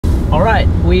All right,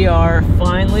 we are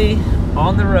finally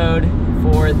on the road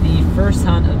for the first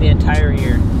hunt of the entire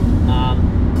year.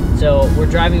 So we're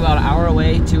driving about an hour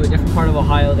away to a different part of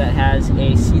Ohio that has a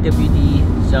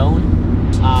CWD zone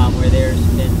where there's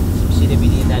been some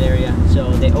CWD in that area. So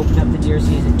they opened up the deer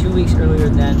season 2 weeks earlier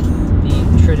than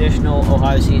the traditional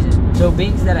Ohio season. So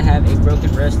being that I have a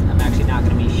broken wrist, I'm actually not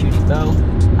going to be shooting bow.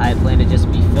 I plan to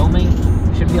just be filming.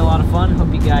 Should be a lot of fun.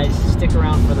 Hope you guys stick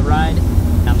around for the ride.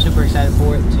 I'm super excited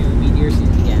for it to be deer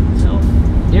season again. So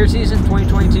deer season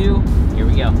 2022, here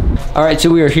we go. All right,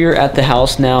 so we are here at the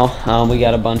house now. We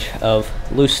got a bunch of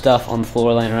loose stuff on the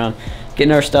floor laying around.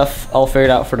 Getting our stuff all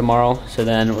figured out for tomorrow. So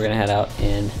then we're gonna head out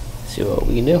and see what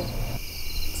we can do.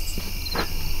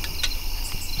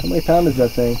 How many pounds is that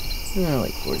thing?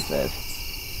 Like 45.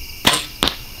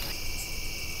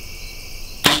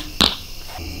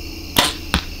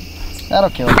 That'll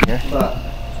kill a deer. But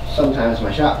sometimes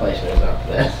my shot placement is not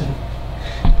the best.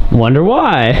 Wonder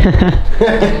why.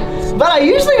 But I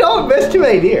usually don't miss too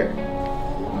many deer.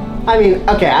 I mean,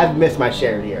 okay, I've missed my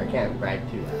share of deer. I can't brag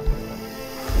too loud.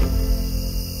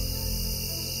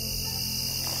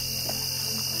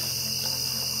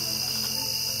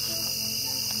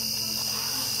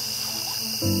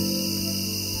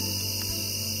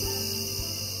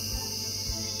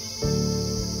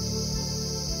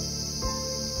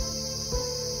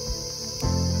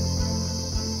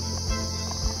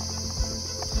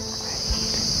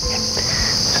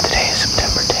 So today is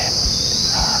September 10th,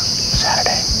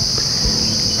 Saturday,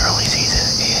 early season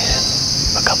in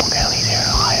a couple counties here in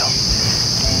Ohio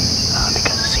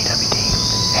because of CWD,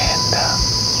 and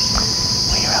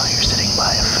we are out here sitting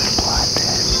by a food plot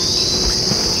that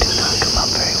did not come up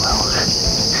very well.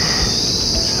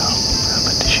 So I'm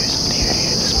about to shoot some deer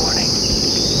here this morning,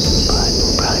 but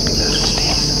we'll probably be moving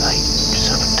stands tonight, just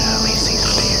hoping to at least see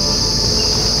some deer.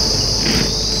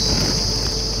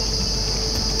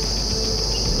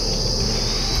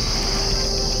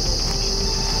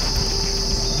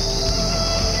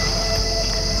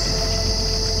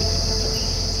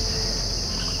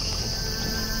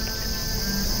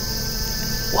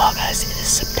 Well guys, it is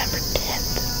September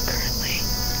 10th. Currently,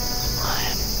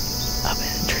 I'm up in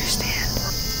a tree stand.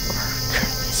 We're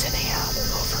currently sitting out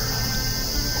over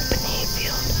an open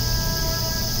hayfield.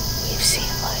 We've seen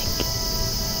like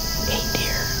 8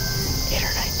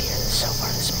 or 9 deer so far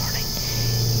this morning.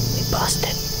 We busted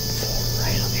 4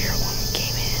 right up here when we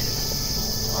came in.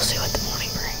 We'll see what the morning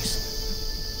brings.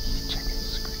 Checking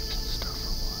screens and stuff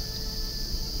or what?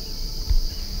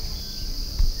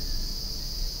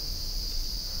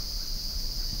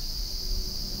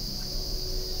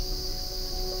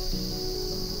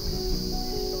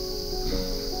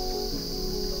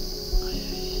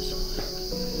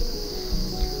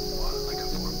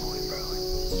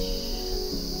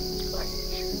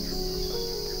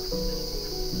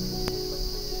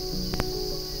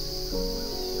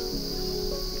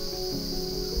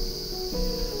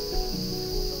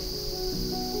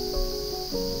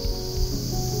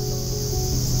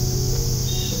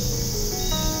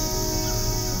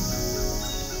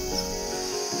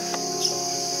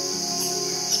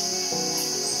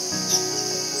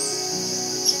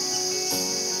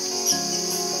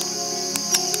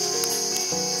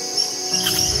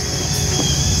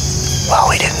 Well,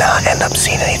 we did not end up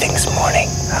seeing anything this morning.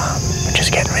 We're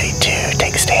just getting ready to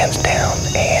take stands down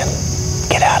and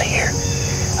get out of here.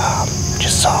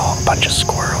 Just saw a bunch of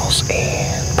squirrels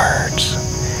and birds.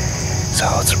 So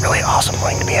it's a really awesome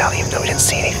morning to be out, even though we didn't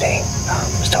see anything.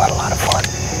 We still had a lot of fun.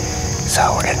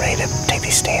 So we're getting ready to take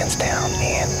these stands down,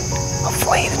 and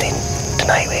hopefully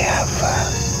tonight we have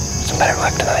some better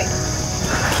luck tonight.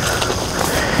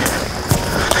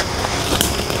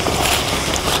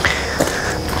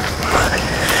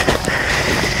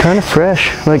 Kind of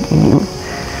fresh, like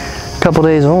a couple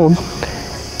days old.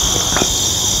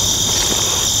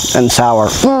 And sour.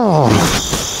 Oh.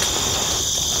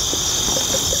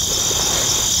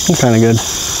 Kind of good.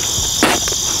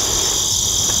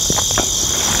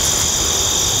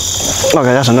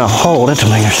 Okay, that's enough. Oh, that's a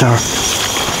linger sour.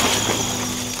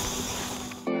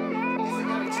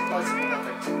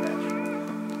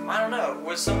 I don't know.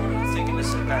 Was someone thinking to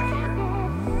sit back here?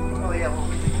 Oh yeah, what were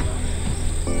we thinking about?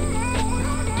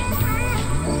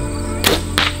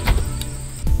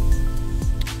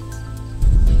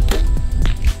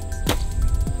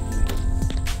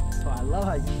 Oh, I love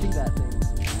how you see that thing.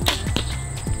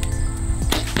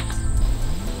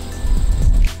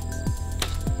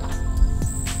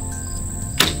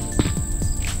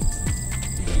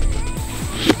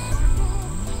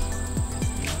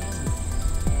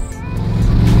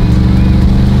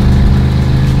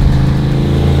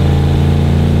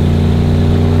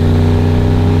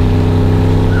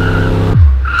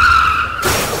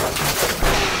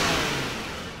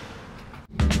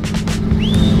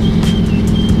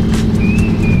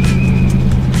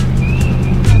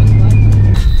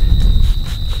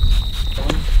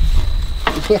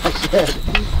 Yeah, I should.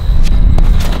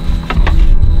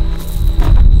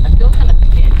 I feel kind of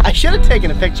thin. I should have taken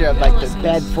a picture of like the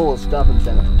bed full of stuff and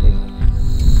sent it to Taylor.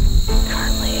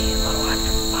 Currently a little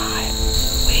after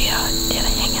 5. We did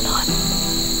a hanging hunt.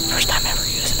 First time ever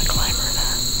using a climber in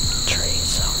a tree,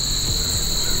 so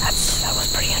that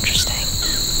was pretty interesting.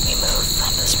 We moved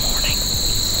from this morning,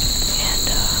 and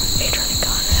Adrian and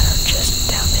Conrad are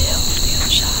just down the hill on the other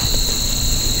side.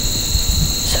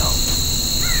 So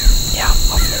yeah,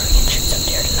 hopefully we can shoot some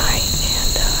deer tonight,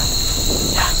 and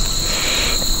yeah.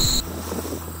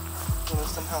 Can we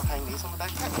somehow hang these on the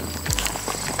backpack?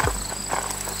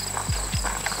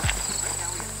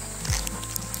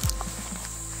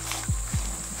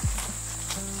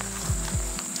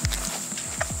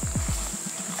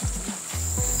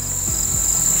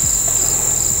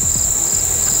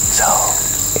 So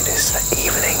it is the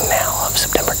evening now of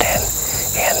September 10,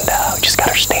 and we just got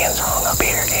our stands hung up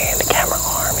here and the camera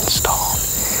arm installed.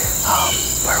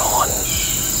 We're on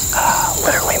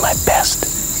literally my best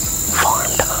farm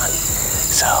to hunt,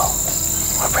 so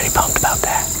we're pretty pumped about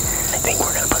that. I think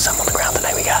we're gonna put something on the ground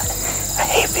tonight. We got a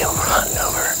hayfield we're hunting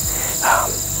over.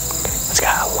 It's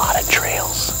got a lot of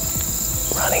trails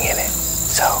running in it,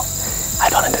 so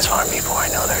I've hunted this farm before. I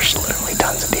know there's literally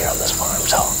tons of deer on this farm,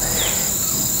 so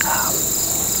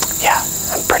yeah,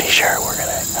 I'm pretty sure we're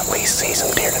gonna at least see some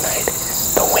deer tonight.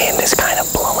 The wind is kind of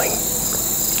blowing,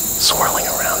 swirling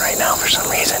around right now for some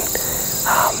reason.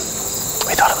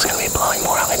 We thought it was gonna be blowing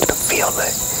more out into the field, but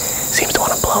it seems to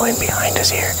want to blow in behind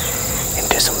us here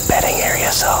into some bedding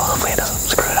area, so hopefully it doesn't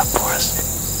screw it up for us.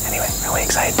 Anyway, really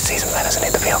excited to see some venison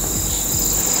hit the field.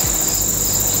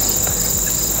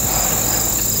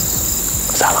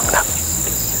 Was that long enough?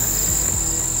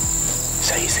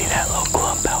 So you see that little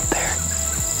clump out there?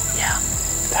 Yeah,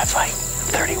 that's like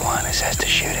 31. It says to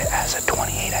shoot it as a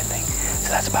 28, I think.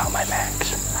 So that's about my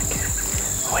max. Like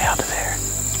way out to there.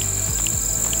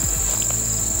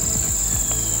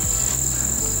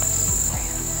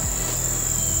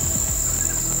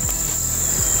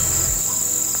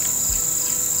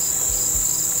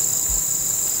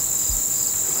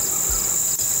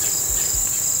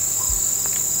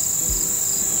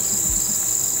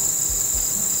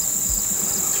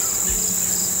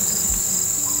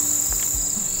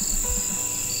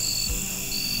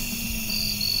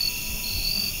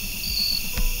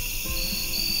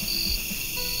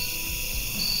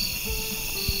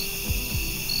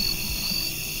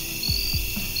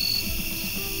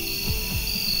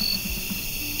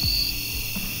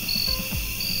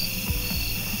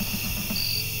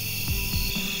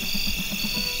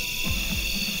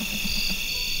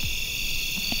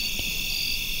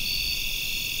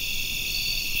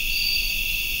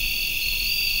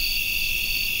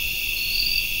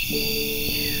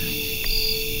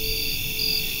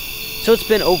 So it's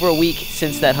been over a week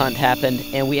since that hunt happened,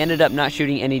 and we ended up not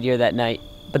shooting any deer that night.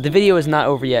 But the video is not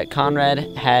over yet.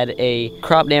 Conrad had a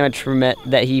crop damage permit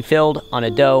that he filled on a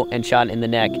doe and shot in the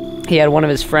neck. He had one of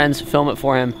his friends film it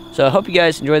for him. So I hope you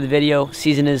guys enjoyed the video.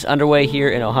 Season is underway here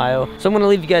in Ohio. So I'm gonna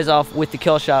leave you guys off with the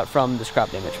kill shot from this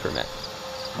crop damage permit.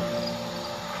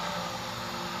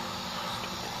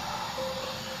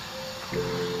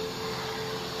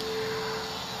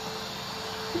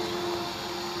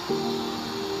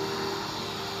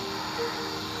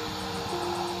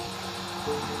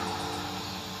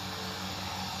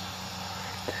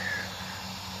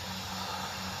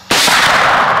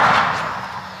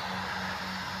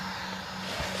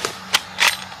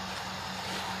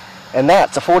 And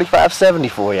that's a 45-70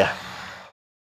 for you.